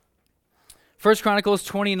1 Chronicles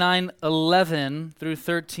 29:11 through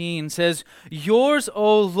 13 says, "Yours,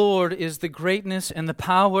 O Lord, is the greatness and the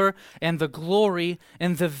power and the glory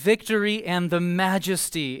and the victory and the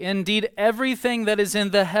majesty. Indeed, everything that is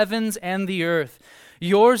in the heavens and the earth.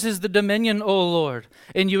 Yours is the dominion, O Lord,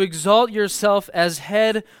 and you exalt yourself as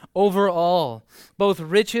head over all. Both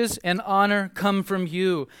riches and honor come from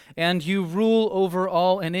you, and you rule over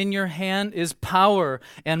all, and in your hand is power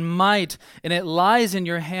and might, and it lies in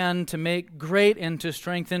your hand to make great and to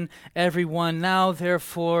strengthen everyone. Now,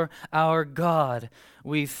 therefore, our God,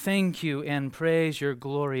 we thank you and praise your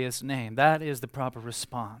glorious name." That is the proper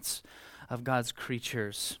response of God's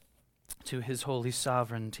creatures to his holy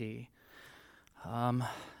sovereignty.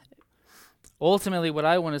 Ultimately, what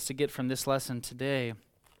I want us to get from this lesson today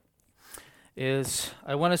is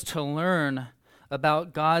I want us to learn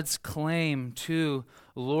about God's claim to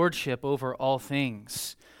lordship over all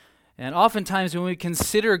things. And oftentimes when we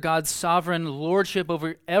consider God's sovereign lordship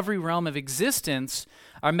over every realm of existence,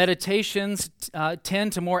 our meditations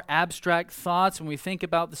tend to more abstract thoughts. When we think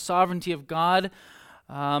about the sovereignty of God,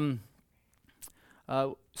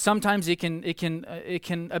 sometimes it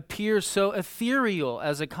can appear so ethereal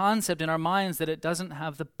as a concept in our minds that it doesn't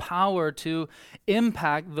have the power to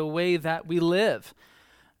impact the way that we live.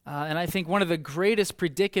 And I think one of the greatest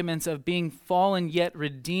predicaments of being fallen yet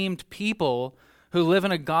redeemed people who live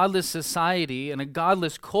in a godless society and a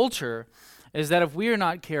godless culture is that if we are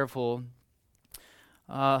not careful,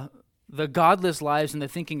 the godless lives and the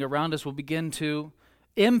thinking around us will begin to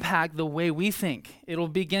impact the way we think. It'll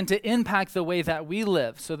begin to impact the way that we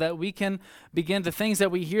live, so that we can begin, the things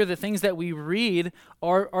that we hear, the things that we read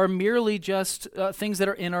are merely just things that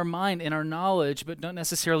are in our mind, in our knowledge, but don't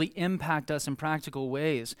necessarily impact us in practical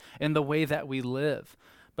ways in the way that we live.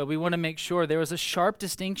 But we want to make sure there is a sharp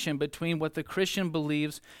distinction between what the Christian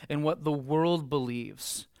believes and what the world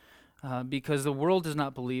believes, because the world does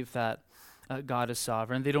not believe that God is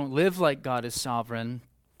sovereign. They don't live like God is sovereign,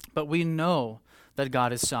 but we know that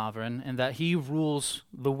God is sovereign and that he rules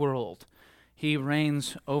the world. He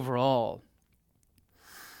reigns over all.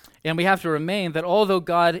 And we have to remain that although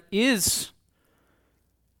God is,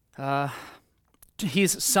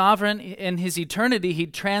 he's sovereign in his eternity, he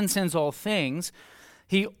transcends all things,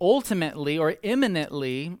 he ultimately or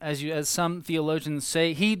immanently, as some theologians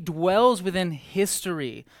say, he dwells within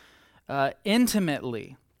history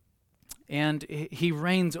intimately, and he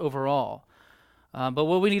reigns over all. But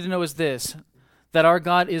what we need to know is this, that our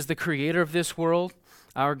God is the creator of this world.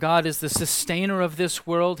 Our God is the sustainer of this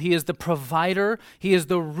world. He is the provider. He is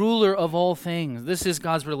the ruler of all things. This is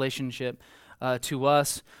God's relationship to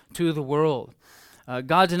us, to the world.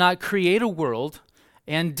 God did not create a world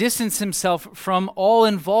and distance himself from all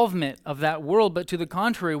involvement of that world, but to the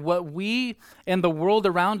contrary, what we and the world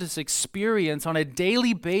around us experience on a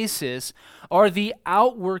daily basis are the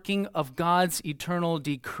outworking of God's eternal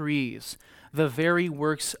decrees, the very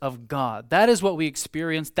works of God. That is what we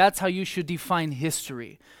experience. That's how you should define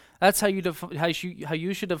history. That's how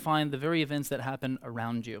you should define the very events that happen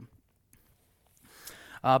around you.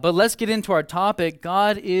 But let's get into our topic.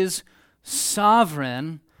 God is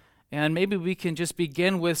sovereign, and maybe we can just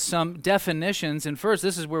begin with some definitions. And first,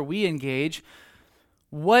 this is where we engage.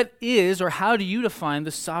 What is, or how do you define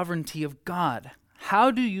the sovereignty of God?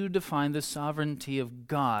 How do you define the sovereignty of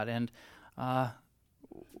God? And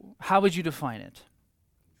how would you define it?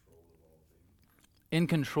 In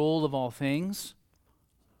control of all things.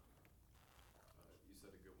 You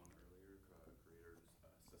said a good one earlier, creator,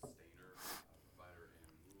 sustainer, provider,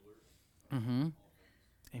 and ruler.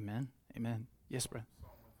 Amen. Amen. Yes, Brad.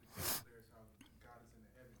 God is in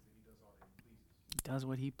the heavens and he does all that he pleases. He does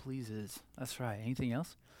what he pleases. That's right. Anything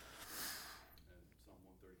else? And Psalm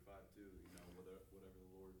 135 too, whatever the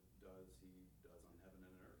Lord does, he does on heaven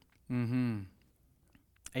and earth.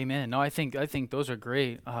 Amen. No, I think those are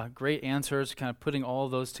great answers, kind of putting all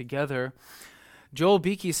those together. Joel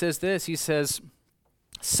Beeke says this. He says,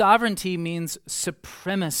 sovereignty means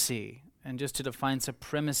supremacy. And just to define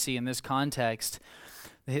supremacy in this context,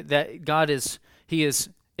 that God is, he is,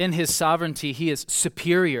 in his sovereignty, he is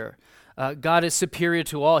superior. God is superior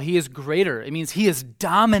to all. He is greater. It means he is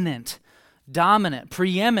dominant,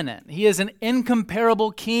 preeminent. He is an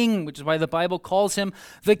incomparable king, which is why the Bible calls him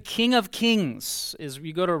the King of Kings. As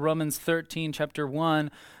you go to Romans 13, chapter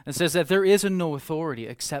 1, it says that there is no authority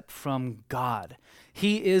except from God.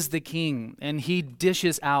 He is the king, and he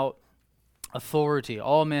dishes out authority.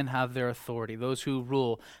 All men have their authority. Those who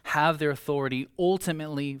rule have their authority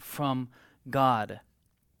ultimately from God.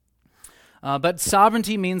 But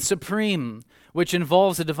sovereignty means supreme, which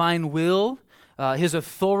involves a divine will, his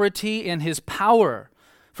authority, and his power.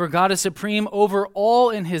 For God is supreme over all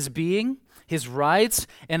in his being. his rights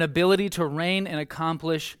and ability to reign and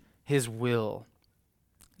accomplish his will.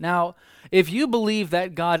 Now, if you believe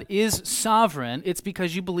that God is sovereign, it's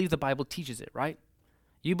because you believe the Bible teaches it, right?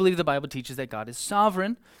 You believe the Bible teaches that God is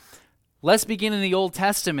sovereign. Let's begin in the Old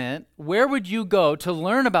Testament. Where would you go to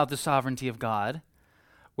learn about the sovereignty of God?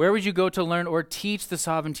 Where would you go to learn or teach the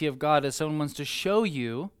sovereignty of God as someone wants to show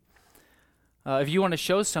you? If you want to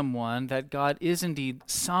show someone that God is indeed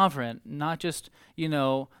sovereign, not just,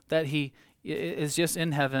 that he is just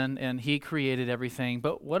in heaven and he created everything,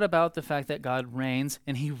 but what about the fact that God reigns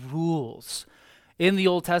and he rules? In the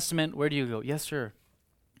Old Testament, where do you go? Yes, sir.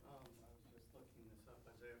 I was just looking this up,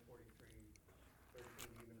 Isaiah 43:13, even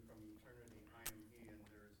from eternity, I am he, and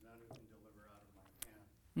there is none who can deliver out of my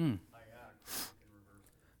hand. I act, and can reverse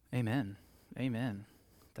it. Amen. Amen.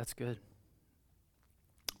 That's good.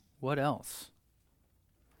 What else?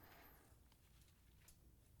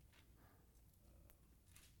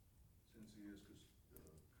 Since he is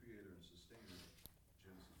creator and sustainer,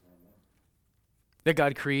 Genesis 1:1. That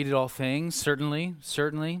God created all things, certainly.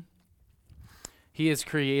 He is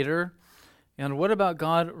creator. And what about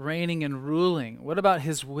God reigning and ruling? What about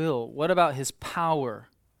his will? What about his power?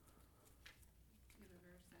 There's a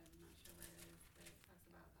verse, I'm not sure where it is, but it talks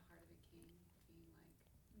about the heart of a king being like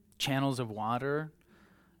Channels of water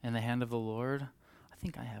in the hand of the Lord. I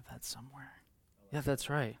think I have that somewhere. Yeah, that's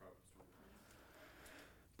right.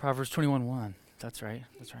 Proverbs 21:1. That's right.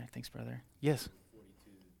 Thanks, brother. Yes. 42:2, it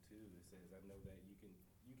says, I know that you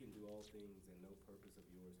can do all things and no purpose of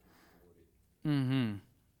yours can be thwarted. Mm-hmm.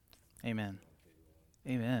 Amen.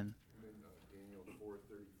 Amen. And then Daniel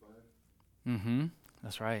 4:35. Mm-hmm.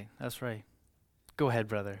 That's right. Go ahead,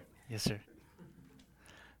 brother. Yes, sir.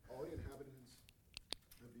 All the inhabitants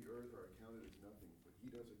of the earth are accounted as nothing, but he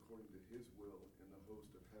does according to his will in the host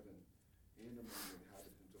of heaven and among the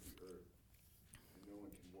inhabitants of the earth. And no one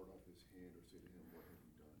can ward off his hand or say to him, what have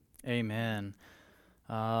you done? Amen.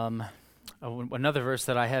 Another verse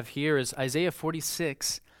that I have here is Isaiah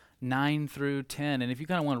 46:9-10. And if you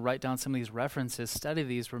kind of want to write down some of these references, study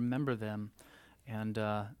these, remember them, and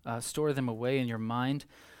store them away in your mind.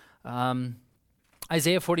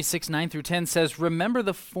 Isaiah 46:9-10 says, remember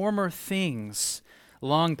the former things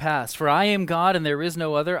long past. For I am God and there is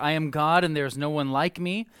no other. I am God and there is no one like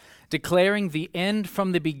me, declaring the end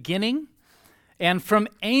from the beginning, and from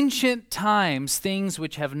ancient times things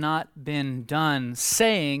which have not been done,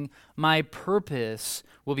 saying, my purpose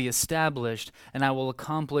will be established, and I will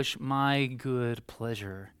accomplish my good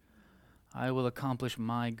pleasure. I will accomplish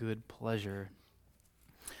my good pleasure.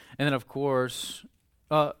 And then, of course,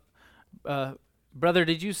 brother, Jared,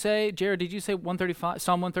 did you say Psalm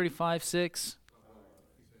 135:6?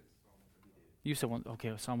 You said one.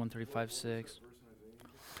 Okay, Psalm 135:6.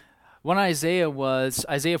 One Isaiah was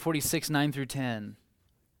Isaiah 46:9-10.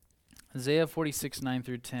 Isaiah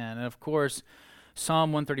 46:9-10. And of course,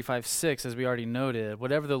 Psalm 135:6, as we already noted,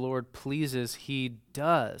 whatever the Lord pleases, he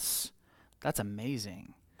does. That's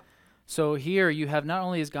amazing. So here you have not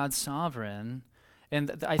only is God sovereign,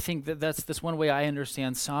 and I think that's one way I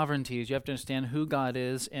understand sovereignty is you have to understand who God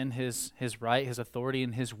is and his right, his authority,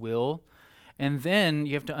 and his will. And then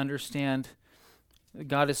you have to understand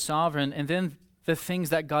God is sovereign, and then the things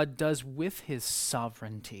that God does with his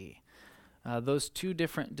sovereignty. Those two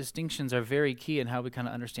different distinctions are very key in how we kind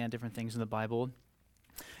of understand different things in the Bible.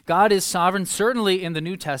 God is sovereign, certainly in the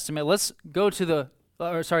New Testament. Let's go to in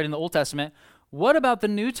the Old Testament. What about the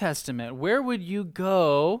New Testament? Where would you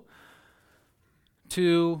go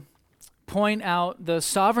to point out the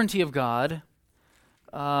sovereignty of God,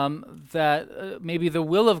 maybe the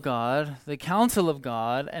will of God, the counsel of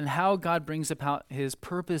God, and how God brings about his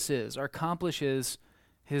purposes or accomplishes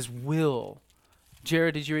his will?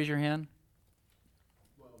 Jared, did you raise your hand?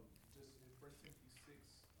 Well, just in 1 Timothy 6,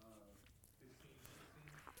 15, 16,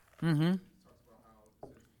 Mm-hmm. it talks about how it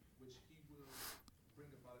says, which he will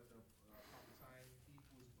bring about at the proper time, he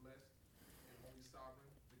who is blessed and only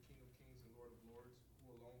sovereign, the King of kings and Lord of lords,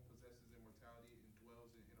 who alone possesses immortality and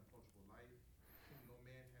dwells in inapproachable light, whom no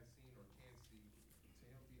man has seen or can see. To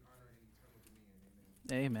him be honor and eternal dominion.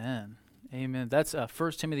 Amen. Amen. That's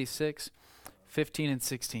 1 Timothy 6:15 and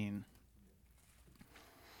 16.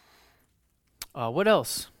 What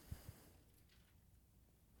else?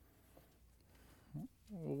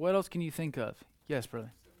 What else can you think of? Yes,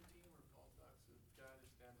 brother. 17, where Paul talks of God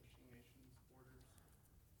establishing nations' borders.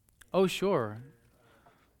 Oh, sure.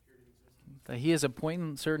 Period of existence. That he has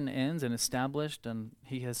appointed certain ends and established, and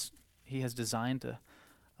he has designed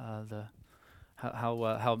how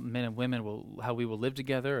men and women how we will live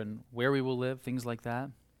together and where we will live, things like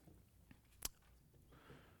that.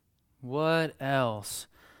 What else?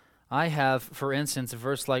 I have, for instance, a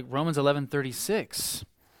verse like Romans 11:36,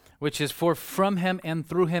 which is, "For from him and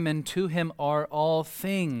through him and to him are all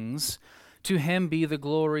things. To him be the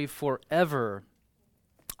glory forever."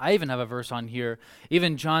 I even have a verse on here,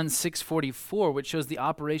 even John 6:44, which shows the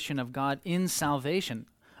operation of God in salvation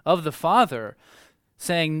of the Father,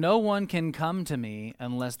 saying, "No one can come to me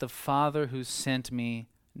unless the Father who sent me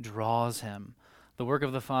draws him." The work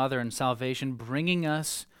of the Father in salvation, bringing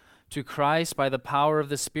us to Christ by the power of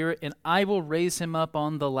the Spirit, and I will raise him up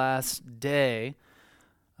on the last day.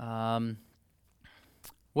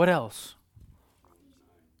 What else?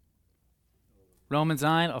 Romans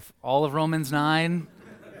 9, all of Romans 9.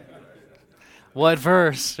 What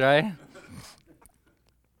verse, right?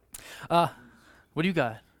 What do you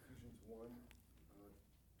got? Ephesians 1,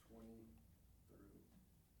 20 through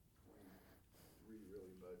 23,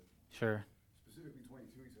 really, but Sure. specifically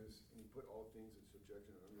 22, he says, "And he put all things in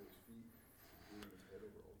subjection under his feet, being his head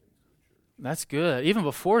over all things to the church." That's good. Even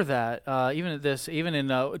before that, even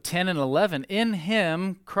in 10 and 11, "In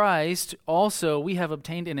him, Christ, also we have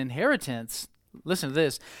obtained an inheritance." Listen to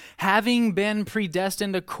this. "Having been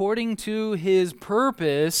predestined according to his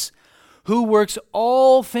purpose, who works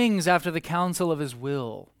all things after the counsel of his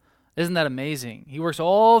will." Isn't that amazing? He works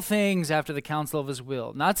all things after the counsel of his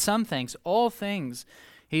will. Not some things, all things.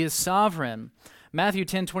 He is sovereign. Matthew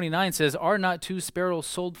 10:29 says, "Are not two sparrows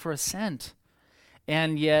sold for a cent?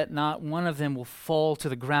 And yet not one of them will fall to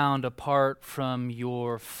the ground apart from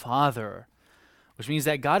your Father." Which means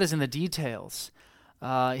that God is in the details.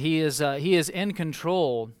 He is in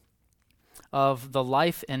control of the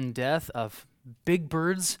life and death of big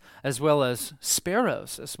birds as well as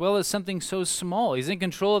sparrows, as well as something so small. He's in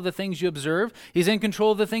control of the things you observe. He's in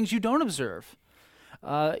control of the things you don't observe.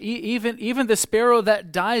 Even the sparrow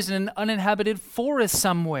that dies in an uninhabited forest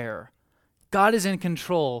somewhere, God is in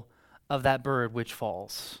control of that bird which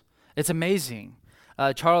falls. It's amazing.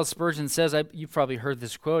 Charles Spurgeon says, you've probably heard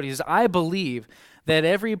this quote, he says, "I believe that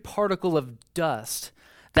every particle of dust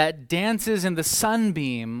that dances in the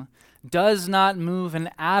sunbeam does not move an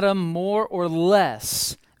atom more or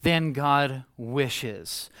less than God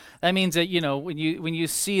wishes." That means that, when you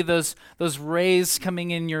see those rays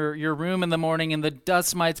coming in your room in the morning and the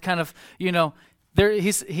dust mites kind of,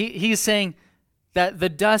 he's saying that the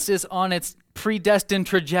dust is on its predestined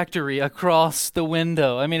trajectory across the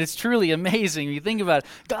window. I mean, it's truly amazing. You think about it.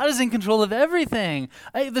 God is in control of everything.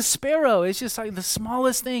 The sparrow is just like the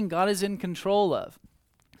smallest thing God is in control of.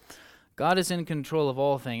 God is in control of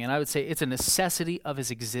all things, and I would say it's a necessity of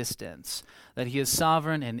his existence that he is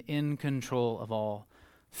sovereign and in control of all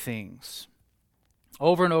things.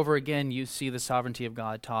 Over and over again, you see the sovereignty of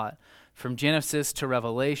God taught from Genesis to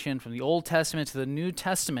Revelation, from the Old Testament to the New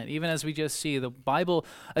Testament. Even as we just see, the Bible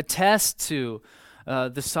attests to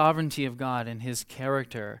the sovereignty of God and his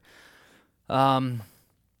character. In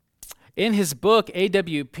his book,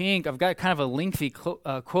 A.W. Pink, I've got kind of a lengthy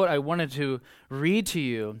quote I wanted to read to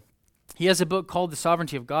you. He has a book called The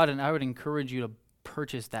Sovereignty of God, and I would encourage you to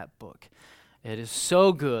purchase that book. It is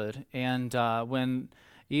so good, and I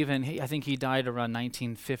think he died around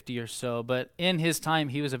 1950 or so, but in his time,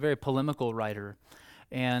 he was a very polemical writer.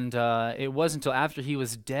 And it wasn't until after he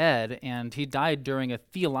was dead, and he died during a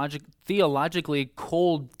theologically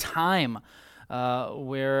cold time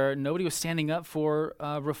where nobody was standing up for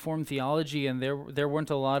Reformed theology, and there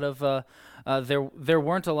weren't a lot of there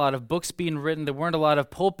weren't a lot of books being written. There weren't a lot of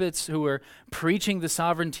pulpits who were preaching the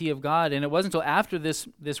sovereignty of God. And it wasn't until after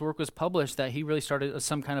this work was published that he really started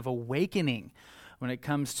some kind of awakening when it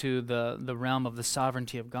comes to the realm of the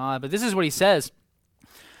sovereignty of God. But this is what he says.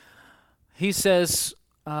 He says,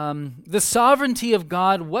 the sovereignty of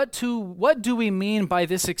God, what do we mean by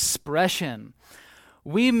this expression?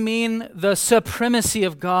 We mean the supremacy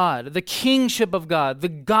of God, the kingship of God, the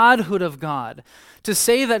godhood of God. To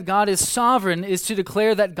say that God is sovereign is to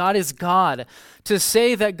declare that God is God. To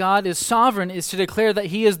say that God is sovereign is to declare that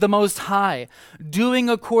he is the Most High, doing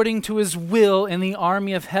according to his will in the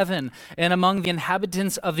army of heaven and among the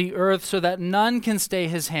inhabitants of the earth, so that none can stay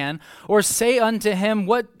his hand or say unto him,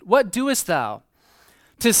 What doest thou?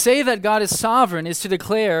 To say that God is sovereign is to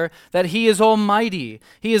declare that he is almighty.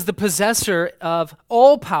 He is the possessor of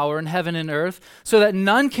all power in heaven and earth, so that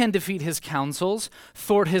none can defeat his counsels,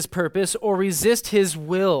 thwart his purpose, or resist his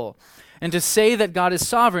will. And to say that God is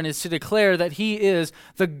sovereign is to declare that he is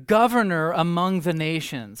the governor among the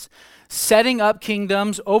nations, setting up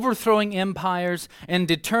kingdoms, overthrowing empires, and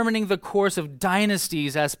determining the course of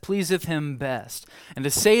dynasties as pleaseth him best. And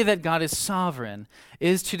to say that God is sovereign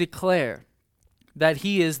is to declare that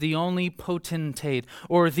he is the only potentate,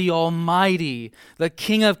 or the Almighty, the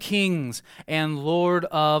King of kings and Lord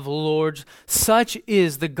of lords. Such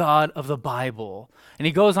is the God of the Bible. And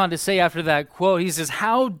he goes on to say after that quote, he says,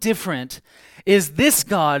 how different is this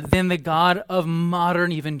God than the God of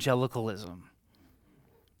modern evangelicalism?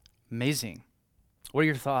 Amazing. What are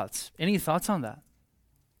your thoughts? Any thoughts on that?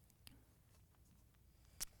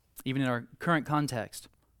 Even in our current context.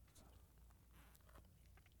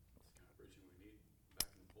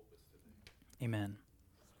 Amen.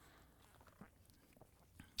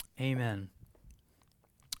 Amen.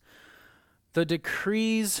 The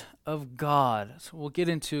decrees of God. So we'll get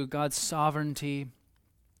into God's sovereignty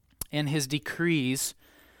and his decrees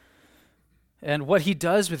and what he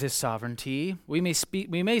does with his sovereignty. We may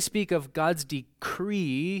speak of God's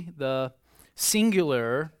decree, the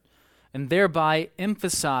singular, and thereby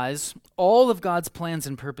emphasize all of God's plans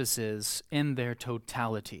and purposes in their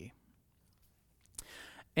totality.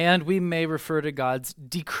 And we may refer to God's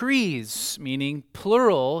decrees, meaning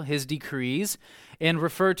plural, his decrees, and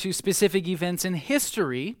refer to specific events in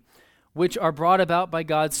history which are brought about by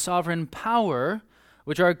God's sovereign power,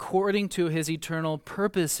 which are according to his eternal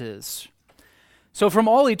purposes. So from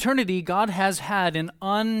all eternity, God has had an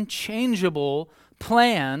unchangeable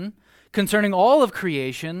plan concerning all of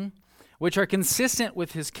creation, which are consistent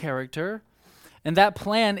with his character, and that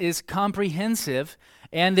plan is comprehensive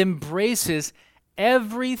and embraces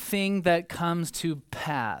everything that comes to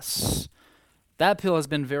pass. That pill has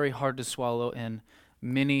been very hard to swallow in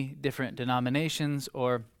many different denominations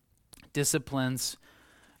or disciplines,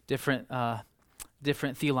 different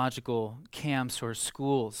theological camps or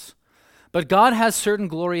schools. But God has certain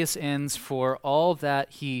glorious ends for all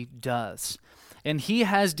that he does. And he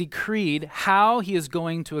has decreed how he is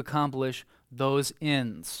going to accomplish those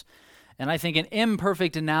ends. And I think an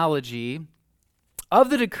imperfect analogy of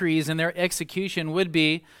the decrees and their execution would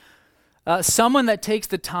be someone that takes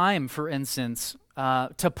the time, for instance,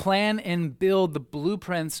 to plan and build the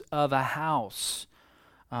blueprints of a house.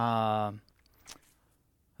 I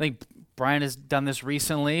think Brian has done this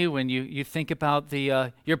recently. When you think about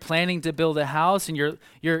you're planning to build a house and you're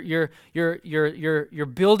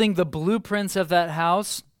building the blueprints of that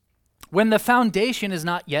house when the foundation is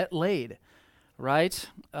not yet laid. Right?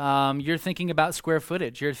 You're thinking about square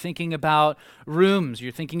footage. You're thinking about rooms.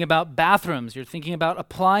 You're thinking about bathrooms. You're thinking about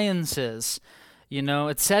appliances,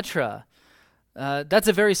 etc. That's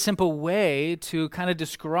a very simple way to kind of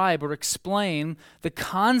describe or explain the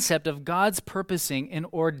concept of God's purposing and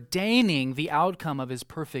ordaining the outcome of his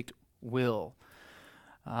perfect will.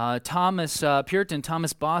 Puritan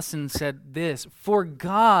Thomas Boston said this: for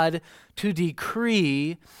God to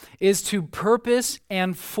decree is to purpose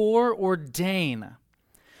and foreordain,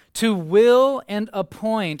 to will and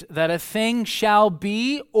appoint that a thing shall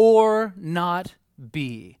be or not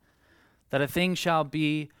be. That a thing shall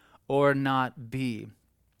be or not be.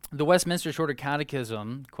 The Westminster Shorter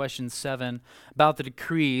Catechism, question 7, about the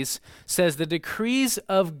decrees, says the decrees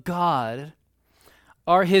of God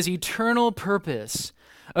are his eternal purpose,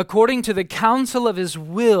 according to the counsel of his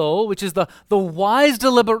will, which is the wise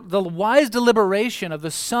deliberation of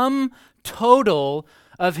the sum total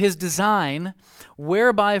of his design,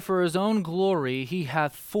 whereby for his own glory he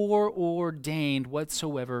hath foreordained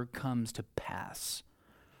whatsoever comes to pass.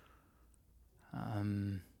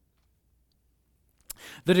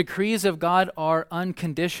 The decrees of God are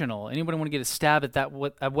unconditional. Anybody want to get a stab at that?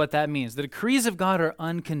 What that means? The decrees of God are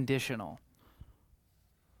unconditional.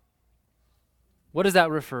 What is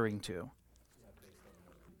that referring to?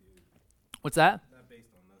 What's that? Not based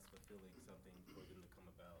on us fulfilling something for them to come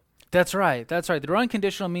about. That's right. They're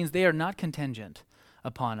unconditional means they are not contingent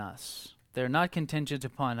upon us. They're not contingent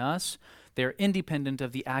upon us. They're independent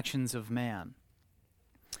of the actions of man.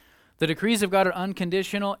 The decrees of God are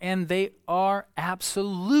unconditional and they are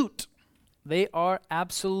absolute. They are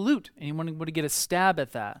absolute. Anyone want to get a stab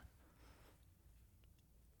at that?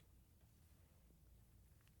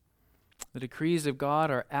 The decrees of God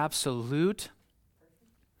are absolute.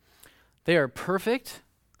 They are perfect.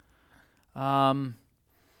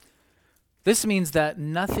 This means that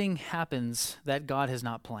nothing happens that God has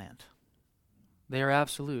not planned. They are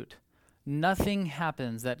absolute. Nothing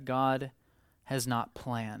happens that God has not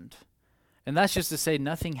planned. And that's just to say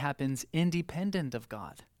nothing happens independent of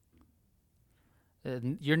God.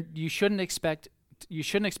 You shouldn't expect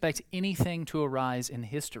anything to arise in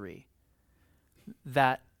history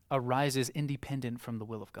that arises independent from the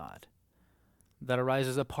will of God, that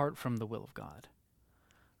arises apart from the will of God.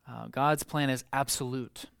 God's plan is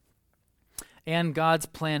absolute, and God's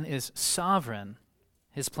plan is sovereign.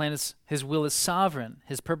 His will is sovereign.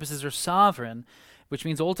 His purposes are sovereign, which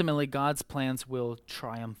means ultimately God's plans will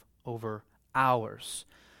triumph over ours.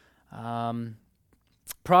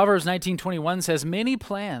 Proverbs 19:21 says, "Many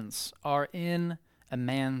plans are in a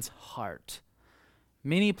man's heart."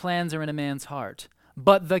 Many plans are in a man's heart,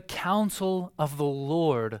 but the counsel of the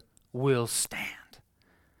Lord will stand.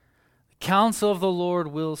 The counsel of the Lord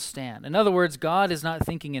will stand. In other words, God is not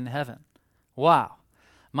thinking in heaven, wow,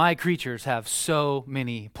 my creatures have so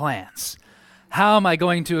many plans. How am I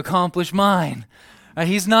going to accomplish mine?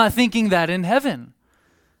 He's not thinking that in heaven.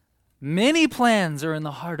 Many plans are in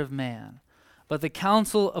the heart of man, but the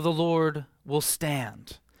counsel of the Lord will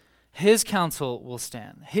stand. His counsel will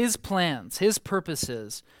stand. His plans, his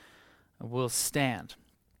purposes will stand.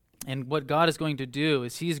 And what God is going to do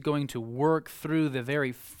is he's going to work through the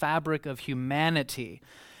very fabric of humanity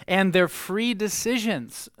and their free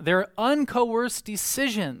decisions, their uncoerced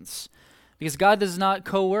decisions, because God does not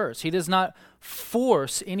coerce. He does not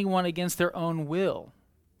force anyone against their own will,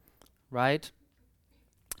 right?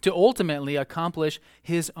 To ultimately accomplish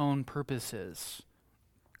his own purposes.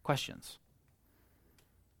 Questions?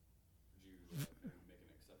 Did you make an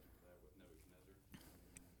exception for that with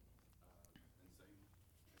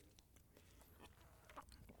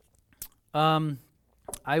Nebuchadnezzar and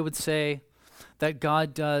I would say that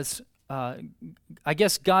God does, I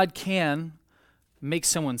guess God can make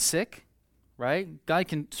someone sick, right? God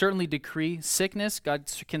can certainly decree sickness.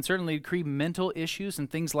 God can certainly decree mental issues and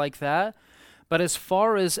things like that. But as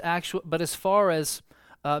far as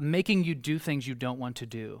making you do things you don't want to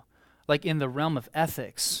do, like in the realm of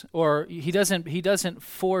ethics, or he doesn't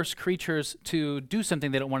force creatures to do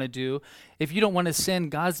something they don't want to do. If you don't want to sin,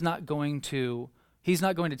 God's not going to. He's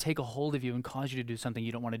not going to take a hold of you and cause you to do something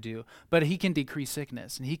you don't want to do. But he can decree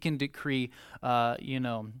sickness, and he can decree, you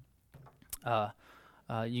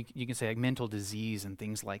can say like mental disease and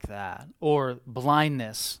things like that, or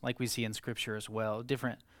blindness, like we see in Scripture as well.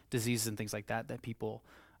 Different diseases and things like that people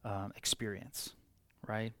experience,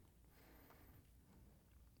 right?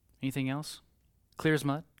 Anything else? Clear as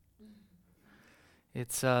mud?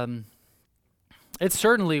 It's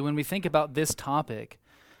certainly, when we think about this topic,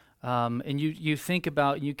 and you think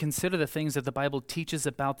about, you consider the things that the Bible teaches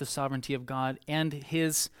about the sovereignty of God and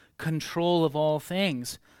his control of all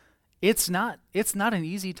things, it's not an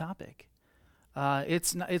easy topic.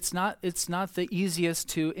 It's not the easiest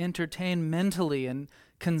to entertain mentally and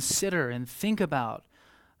consider and think about,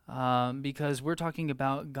 because we're talking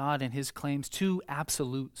about God and his claims to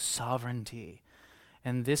absolute sovereignty.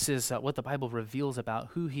 And this is what the Bible reveals about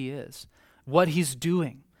who he is, what he's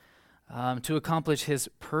doing to accomplish his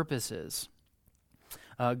purposes.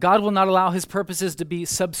 God will not allow his purposes to be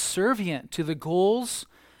subservient to the goals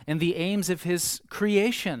and the aims of his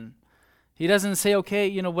creation. He doesn't say,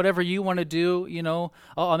 okay, whatever you want to do,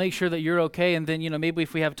 I'll make sure that you're okay, and then, maybe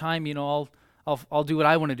if we have time, I'll do what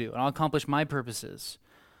I want to do, and I'll accomplish my purposes.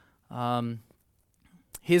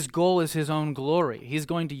 His goal is his own glory. He's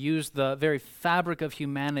going to use the very fabric of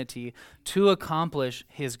humanity to accomplish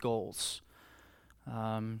his goals.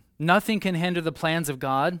 Nothing can hinder the plans of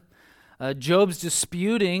God. Job's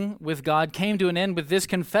disputing with God came to an end with this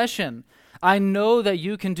confession: I know that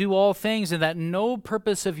you can do all things and that no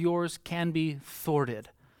purpose of yours can be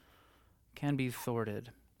thwarted.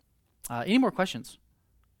 Any more questions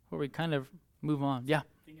before we kind of move on? Yeah.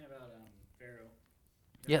 Thinking about Pharaoh.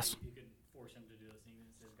 Yes. You could force him to do those things.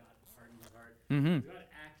 It says God hardened his heart. Mm-hmm. Is God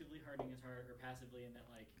actively hardening his heart or passively, in that,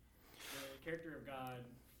 like, the character of God,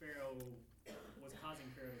 Pharaoh was causing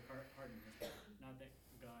Pharaoh to harden his heart, not that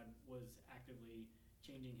God was actively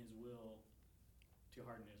changing his will to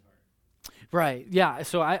harden his heart. Right. Yeah.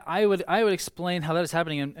 So I would explain how that is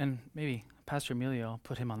happening, and maybe Pastor Emilio,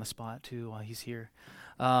 put him on the spot too while he's here.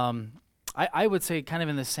 I would say kind of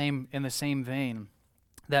in the same vein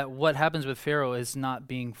that what happens with Pharaoh is not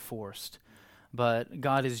being forced, but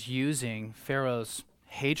God is using Pharaoh's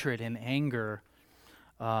hatred and anger,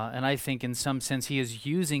 and I think in some sense he is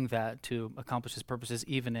using that to accomplish his purposes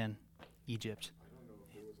even in Egypt. I don't know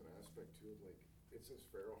if there was an aspect to it, like it says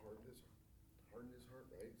Pharaoh hardened his heart,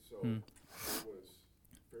 right? So it was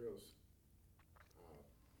Pharaoh's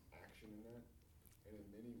action in that, and in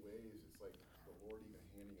many ways it's like the Lord even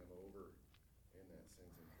handing him over in that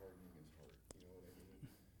sense and hardening his heart. You know what I mean?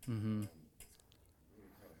 Mm-hmm. It's really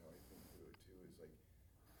kind of how I think through it too. Is like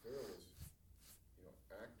Pharaoh was,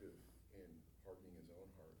 active in hardening his own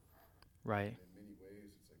heart. Right. And in many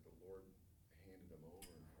ways, it's like the Lord handed him over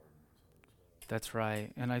and hardened his heart as well. That's right.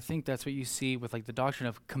 And I think that's what you see with like the doctrine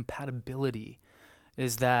of compatibility,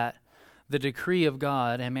 is that the decree of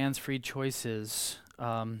God and man's free choices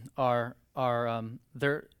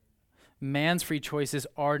man's free choices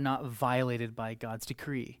are not violated by God's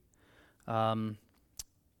decree.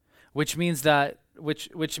 which means that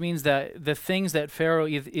the things that Pharaoh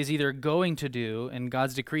is either going to do, and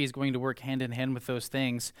God's decree is going to work hand in hand with those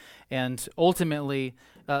things, and ultimately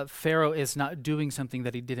Pharaoh is not doing something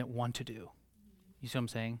that he didn't want to do. You see what I'm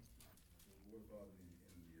saying? What about in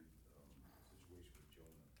the situation with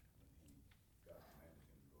Jonah, when God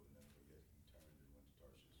commanded him to go to Nineveh,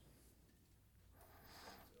 yet he turned and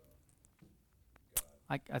went to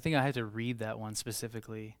Tarshish? I think I had to read that one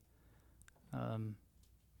specifically.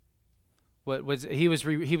 What was he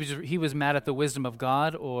was mad at the wisdom of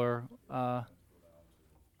God, or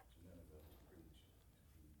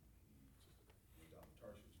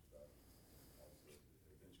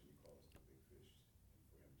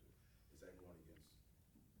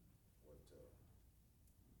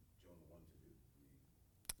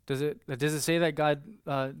does it say that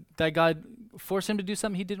God forced him to do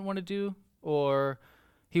something he didn't want to do, or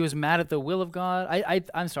he was mad at the will of God?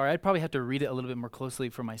 I'm sorry, I'd probably have to read it a little bit more closely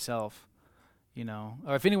for myself,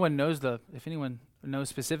 or if anyone knows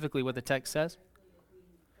specifically what the text says.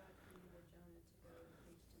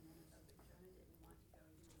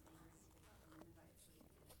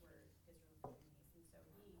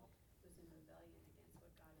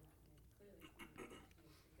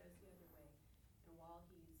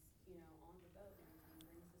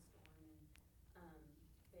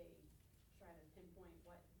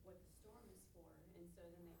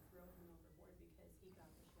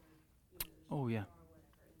 Oh yeah.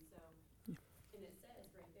 And it says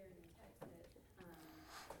right there in the text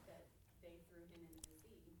that they threw him into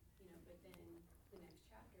the sea, but then the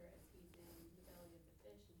next chapter, as he's in the belly of the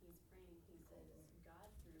fish and he's praying, he says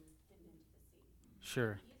God threw him into the sea.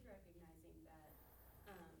 Sure. He's recognizing that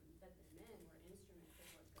the men were instruments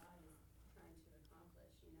of what God is trying to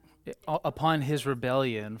accomplish, Upon his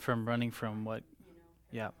rebellion from running from what?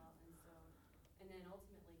 Yeah.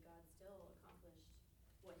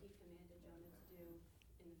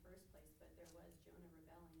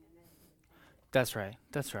 That's right.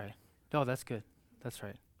 Oh, that's good. That's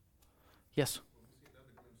right. Yes. Well, we see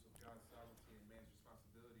another glimpse of God's sovereignty and man's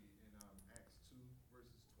responsibility in Acts 2,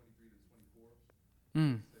 verses 23 to 24.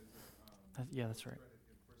 It says, That's right. In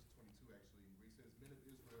verse 22, actually, where he says, "Men of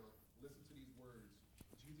Israel, listen to these words.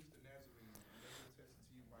 Jesus the Nazarene, never attested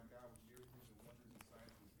to you by God with miracles and wonders and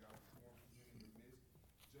signs which God performed for him in your midst,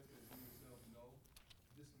 just as you yourselves know.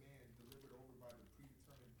 This man, delivered over by the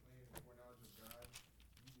predetermined plan and foreknowledge of God,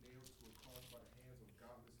 you nailed to a cross by the hands of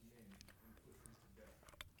godless men and put him to death."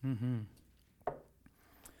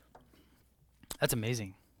 That's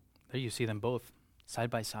amazing. There you see them both side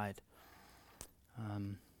by side.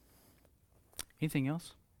 Anything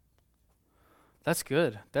else? That's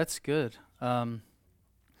good.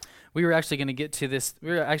 We were actually going to get to this. We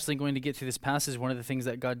were actually going to get to this passage. One of the things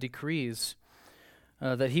that God decrees,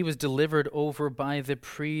 that he was delivered over by the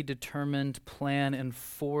predetermined plan and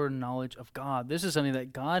foreknowledge of God. This is something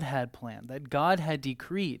that God had planned, that God had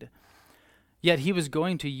decreed. Yet he was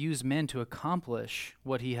going to use men to accomplish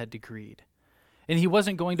what he had decreed. And he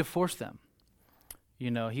wasn't going to force them.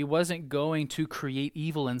 He wasn't going to create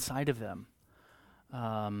evil inside of them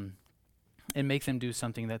and make them do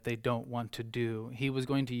something that they don't want to do. He was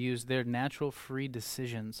going to use their natural free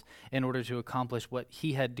decisions in order to accomplish what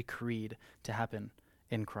he had decreed to happen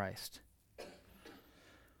in Christ.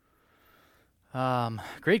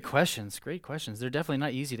 Great questions. They're definitely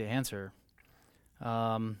not easy to answer.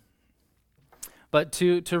 But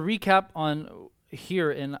to recap on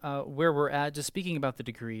here in where we're at, just speaking about the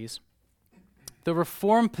decrees, the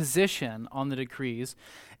Reformed position on the decrees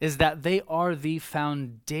is that they are the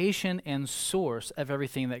foundation and source of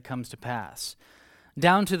everything that comes to pass,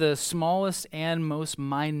 down to the smallest and most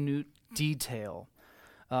minute detail.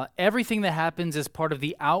 Everything that happens is part of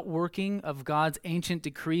the outworking of God's ancient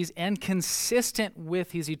decrees and consistent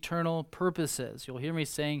with his eternal purposes. You'll hear me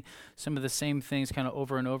saying some of the same things kind of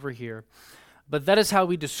over and over here. But that is how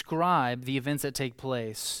we describe the events that take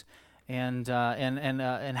place and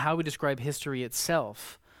how we describe history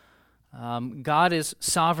itself. God is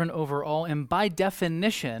sovereign over all, and by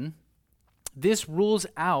definition, this rules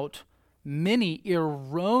out many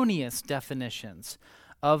erroneous definitions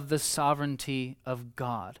of the sovereignty of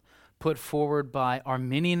God, put forward by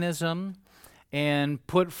Arminianism and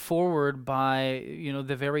put forward by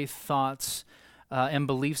the very thoughts and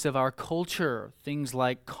beliefs of our culture, things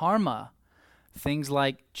like karma, things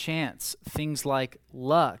like chance, things like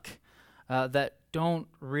luck, that don't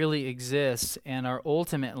really exist and are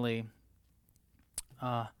ultimately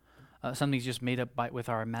something's just made up with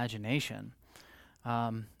our imagination.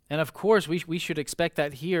 And of course, we should expect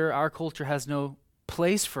that here our culture has no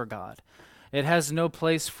place for God. It has no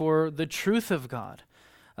place for the truth of God.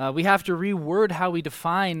 We have to reword how we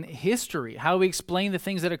define history, how we explain the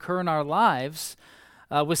things that occur in our lives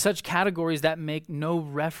with such categories that make no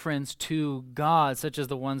reference to God, such as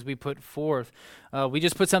the ones we put forth. We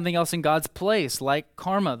just put something else in God's place, like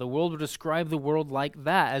karma. The world would describe the world like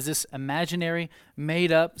that, as this imaginary,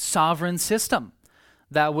 made-up, sovereign system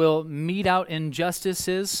that will mete out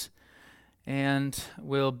injustices and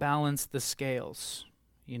will balance the scales.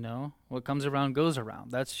 You know, what comes around goes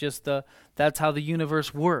around. That's how the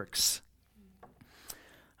universe works.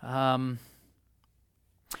 And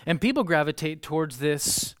people gravitate towards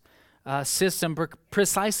this system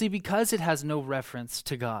precisely because it has no reference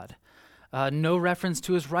to God, no reference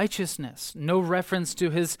to his righteousness, no reference to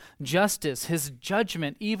his justice, his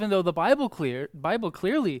judgment, even though the Bible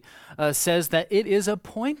clearly says that it is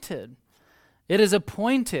appointed. It is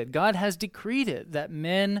appointed. God has decreed it that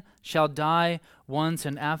men shall die once,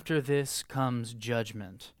 and after this comes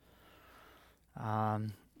judgment.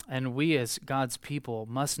 And we as God's people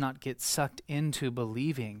must not get sucked into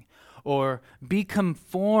believing or be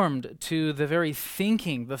conformed to the very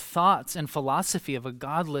thinking, the thoughts and philosophy of a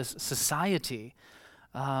godless society.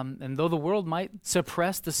 And though the world might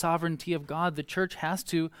suppress the sovereignty of God, the church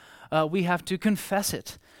we have to confess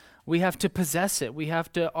it. We have to possess it. We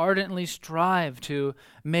have to ardently strive to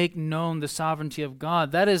make known the sovereignty of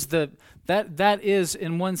God. That is,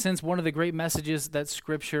 in one sense, one of the great messages that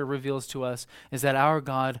Scripture reveals to us, is that our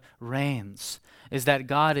God reigns, is that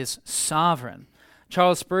God is sovereign.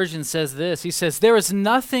 Charles Spurgeon says this. He says, "There is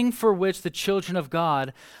nothing for which the children of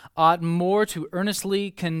God ought more to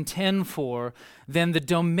earnestly contend for than the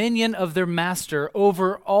dominion of their Master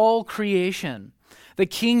over all creation, the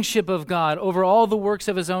kingship of God over all the works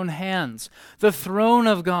of his own hands, the throne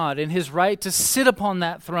of God and his right to sit upon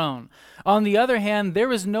that throne. On the other hand,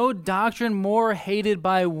 there is no doctrine more hated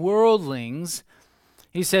by worldlings."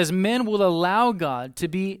 He says, "Men will allow God to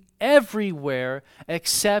be everywhere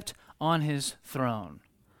except on his throne."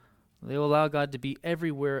 They will allow God to be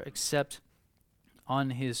everywhere except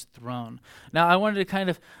on his throne. Now, I wanted to kind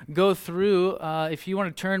of go through, if you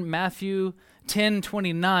want to turn Matthew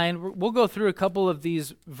 10:29, we'll go through a couple of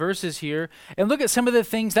these verses here and look at some of the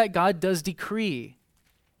things that God does decree.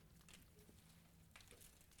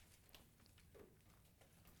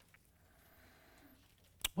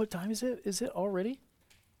 What time is it? Is it already?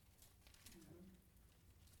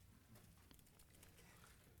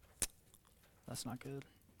 That's not good.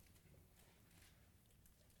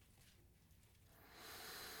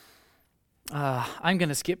 I'm going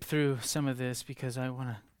to skip through some of this because I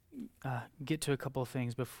want to get to a couple of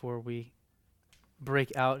things before we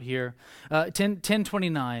break out here.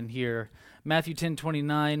 10:29 here. Matthew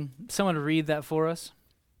 10:29. Someone read that for us.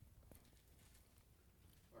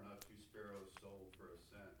 Are not two sparrows sold for a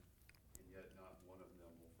cent, and yet not one of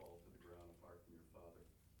them will fall to the ground apart from your Father?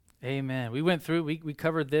 Amen. We went through, we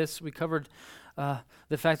covered this. We covered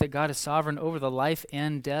the fact that God is sovereign over the life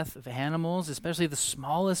and death of animals, especially the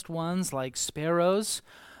smallest ones like sparrows.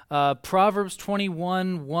 Proverbs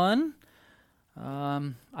 21:1.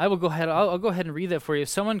 I will go ahead. I'll go ahead and read that for you. If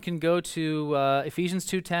someone can go to Ephesians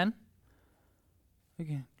 2:10.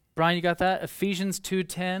 Okay, Brian, you got that? Ephesians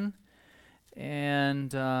 2:10,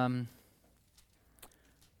 and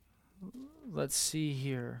let's see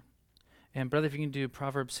here. And brother, if you can do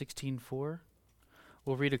Proverbs 16:4.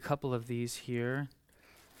 We'll read a couple of these here.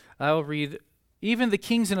 I will read, "Even the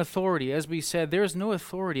kings in authority, as we said, there is no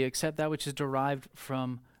authority except that which is derived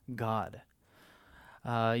from God."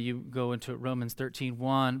 You go into Romans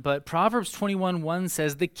 13:1. But Proverbs 21:1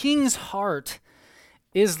 says, "The king's heart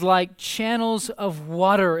is like channels of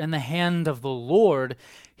water in the hand of the Lord.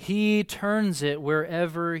 He turns it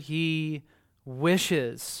wherever he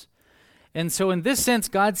wishes." And so in this sense,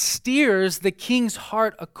 God steers the king's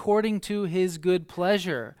heart according to his good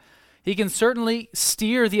pleasure. He can certainly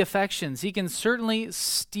steer the affections. He can certainly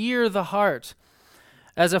steer the heart.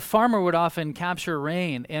 As a farmer would often capture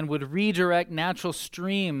rain and would redirect natural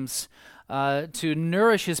streams to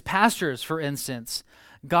nourish his pastures, for instance,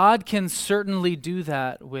 God can certainly do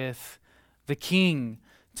that with the king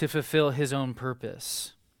to fulfill his own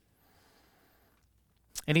purpose.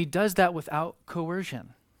 And he does that without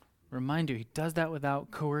coercion. Remind you, he does that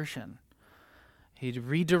without coercion. He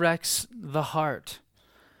redirects the heart.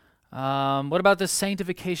 What about the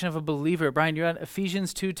sanctification of a believer? Brian, you're at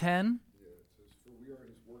Ephesians 2:10. Yeah, it says, "For we are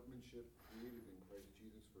his workmanship, created in Christ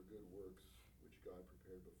Jesus for good works, which God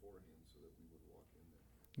prepared beforehand so that we would walk in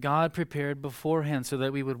them." God prepared beforehand so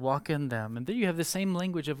that we would walk in them. And there you have the same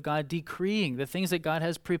language of God decreeing the things that God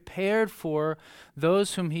has prepared for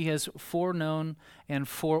those whom he has foreknown and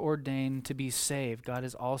foreordained to be saved. God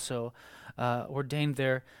has also ordained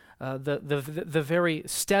their the very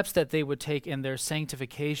steps that they would take in their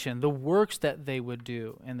sanctification, the works that they would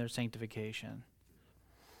do in their sanctification.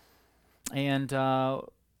 And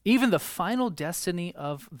even the final destiny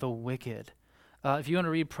of the wicked. If you want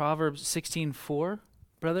to read Proverbs 16:4,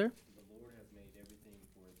 brother. The Lord has made everything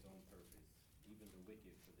for its own purpose, even the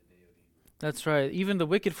wicked for the day of evil. That's right. Even the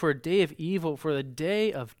wicked for a day of evil, for the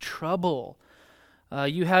day of trouble.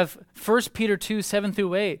 You have 1 Peter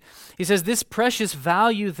 2:7-8. He says, "This precious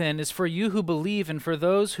value then is for you who believe and for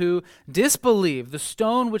those who disbelieve. The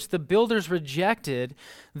stone which the builders rejected,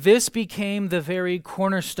 this became the very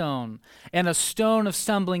cornerstone, and a stone of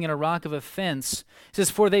stumbling and a rock of offense." He says,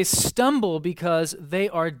 "For they stumble because they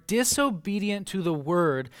are disobedient to the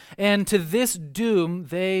word, and to this doom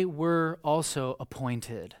they were also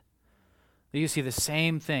appointed." You see the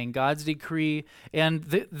same thing, God's decree, and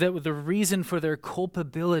the reason for their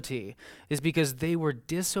culpability is because they were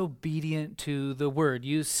disobedient to the word.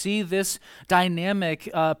 You see this dynamic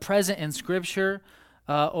present in Scripture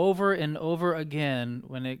over and over again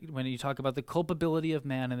when you talk about the culpability of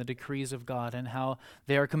man and the decrees of God and how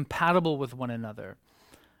they are compatible with one another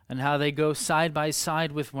and how they go side by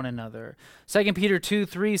side with one another. 2 Peter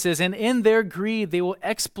 2:3 says, "And in their greed they will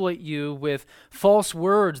exploit you with false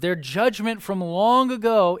words. Their judgment from long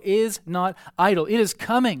ago is not idle." It is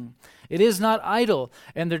coming. It is not idle.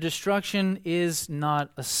 And their destruction is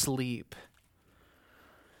not asleep.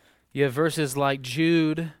 You have verses like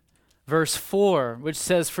Jude, verse 4, which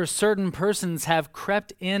says, "For certain persons have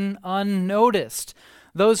crept in unnoticed,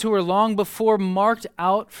 those who were long before marked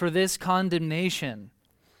out for this condemnation."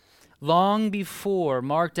 Long before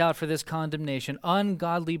marked out for this condemnation,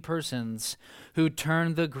 ungodly persons who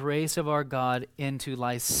turn the grace of our God into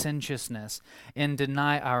licentiousness and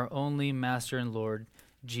deny our only Master and Lord,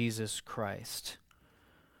 Jesus Christ.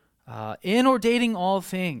 In ordaining all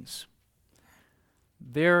things,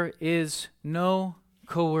 there is no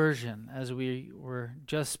coercion, as we were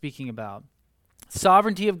just speaking about.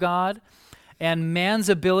 Sovereignty of God and man's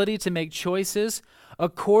ability to make choices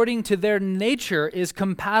according to their nature is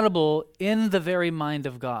compatible in the very mind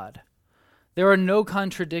of God. There are no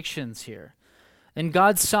contradictions here. In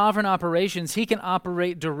God's sovereign operations, he can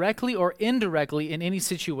operate directly or indirectly in any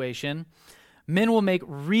situation. Men will make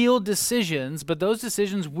real decisions, but those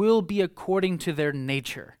decisions will be according to their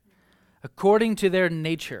nature. According to their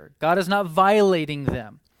nature. God is not violating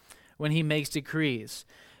them when he makes decrees.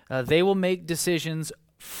 They will make decisions,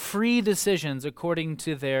 free decisions, according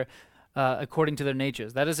to their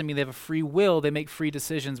natures. That doesn't mean they have a free will. They make free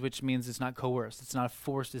decisions, which means it's not coerced. It's not a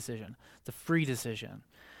forced decision. It's a free decision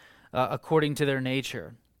according to their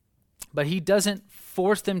nature. But he doesn't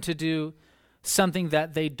force them to do something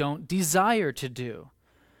that they don't desire to do.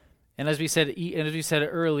 And as we said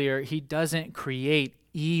earlier, he doesn't create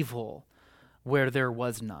evil where there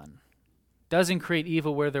was none. Doesn't create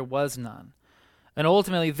evil where there was none. And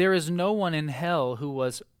ultimately, there is no one in hell who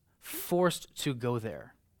was forced to go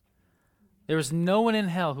there. There is no one in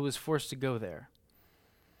hell who is forced to go there.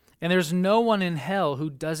 And there's no one in hell who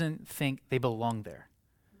doesn't think they belong there.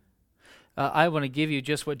 I want to give you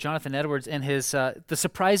just what Jonathan Edwards in his The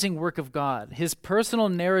Surprising Work of God, his personal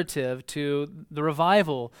narrative to the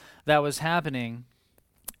revival that was happening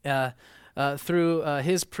through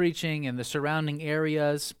his preaching and the surrounding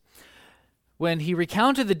areas. When he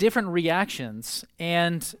recounted the different reactions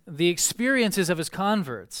and the experiences of his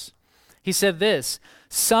converts, he said this: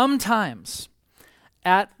 "Sometimes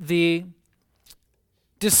at the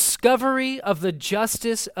discovery of the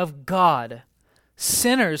justice of God,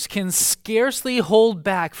 sinners can scarcely hold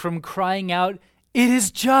back from crying out, 'It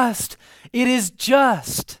is just! It is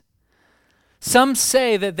just!' Some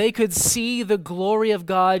say that they could see the glory of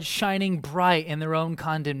God shining bright in their own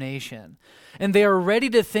condemnation. And they are ready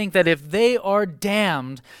to think that if they are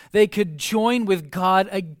damned, they could join with God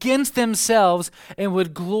against themselves and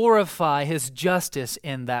would glorify his justice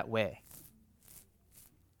in that way."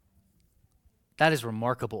 That is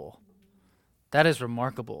remarkable. That is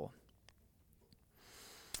remarkable.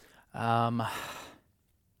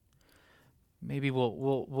 Maybe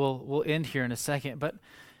we'll end here in a second, but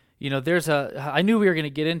you know, I knew we were going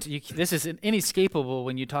to get into, this is inescapable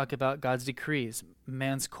when you talk about God's decrees,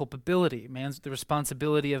 man's culpability, the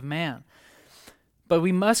responsibility of man. But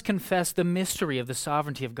we must confess the mystery of the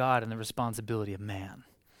sovereignty of God and the responsibility of man.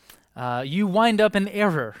 You wind up in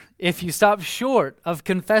error if you stop short of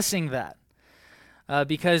confessing that.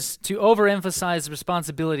 Because to overemphasize the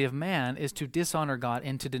responsibility of man is to dishonor God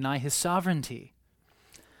and to deny his sovereignty.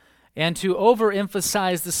 And to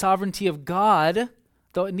overemphasize the sovereignty of God,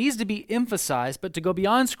 though it needs to be emphasized, but to go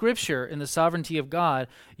beyond Scripture in the sovereignty of God,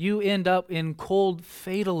 you end up in cold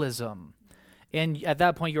fatalism And at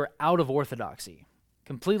that point, you're out of orthodoxy,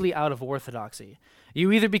 completely out of orthodoxy.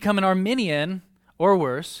 You either become an Arminian or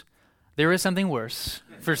worse. There is something worse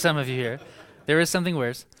for some of you here. There is something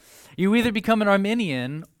worse. You either become an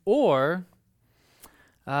Arminian or,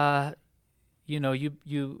 you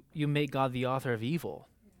make God the author of evil.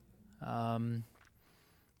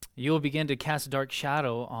 You'll begin to cast a dark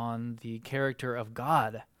shadow on the character of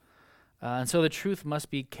God. And so the truth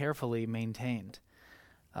must be carefully maintained.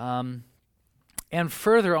 And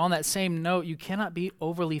further, on that same note, you cannot be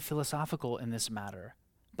overly philosophical in this matter,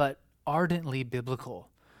 but ardently biblical.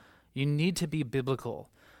 You need to be biblical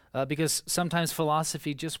because sometimes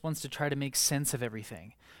philosophy just wants to try to make sense of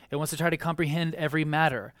everything. It wants to try to comprehend every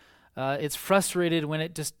matter. It's frustrated when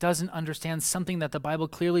it just doesn't understand something that the Bible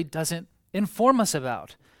clearly doesn't inform us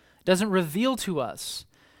about, doesn't reveal to us.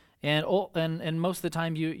 And most of the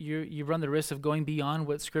time you run the risk of going beyond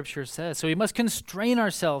what Scripture says. So we must constrain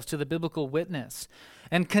ourselves to the biblical witness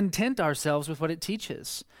and content ourselves with what it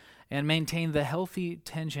teaches and maintain the healthy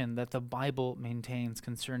tension that the Bible maintains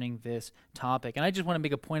concerning this topic. And I just want to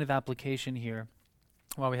make a point of application here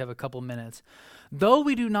while we have a couple minutes. Though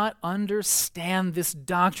we do not understand this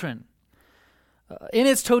doctrine in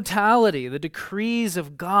its totality, the decrees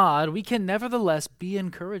of God, we can nevertheless be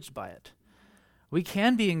encouraged by it. We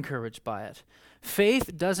can be encouraged by it.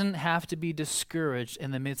 Faith doesn't have to be discouraged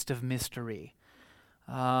in the midst of mystery.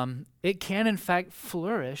 It can, in fact,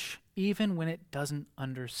 flourish even when it doesn't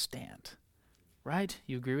understand. Right?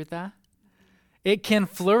 You agree with that? It can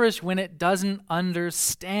flourish when it doesn't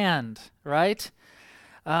understand. Right?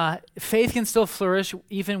 Faith can still flourish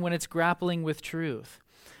even when it's grappling with truth.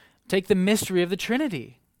 Take the mystery of the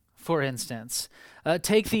Trinity, for instance.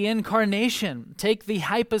 Take the incarnation. Take the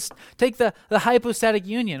hypostatic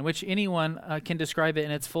union, which anyone can describe it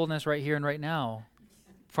in its fullness right here and right now.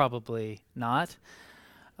 Probably not.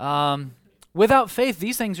 Without faith,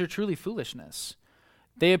 these things are truly foolishness.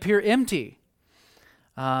 They appear empty.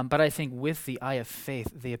 But I think with the eye of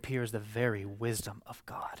faith, they appear as the very wisdom of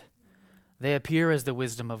God. They appear as the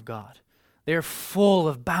wisdom of God. They're full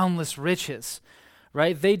of boundless riches,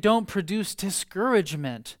 right? They don't produce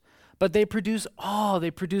discouragement, but they produce awe, they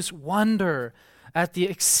produce wonder at the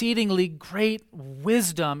exceedingly great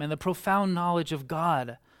wisdom and the profound knowledge of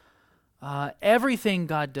God. Everything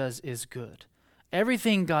God does is good.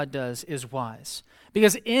 Everything God does is wise.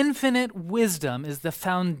 Because infinite wisdom is the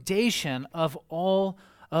foundation of all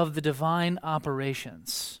of the divine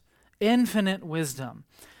operations. Infinite wisdom.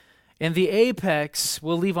 And the apex,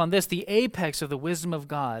 we'll leave on this, the apex of the wisdom of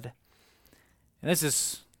God, and this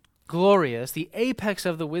is glorious, the apex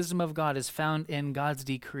of the wisdom of God is found in God's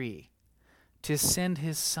decree to send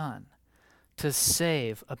his Son to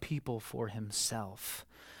save a people for himself,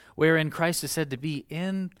 wherein Christ is said to be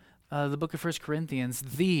in the book of 1 Corinthians,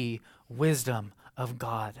 the wisdom of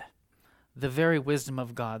God, the very wisdom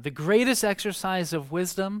of God. The greatest exercise of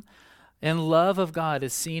wisdom and love of God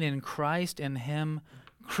is seen in Christ and him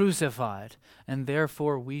crucified, and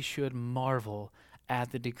therefore we should marvel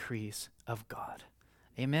at the decrees of God.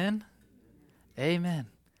 Amen? Amen.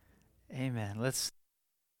 Amen. Let's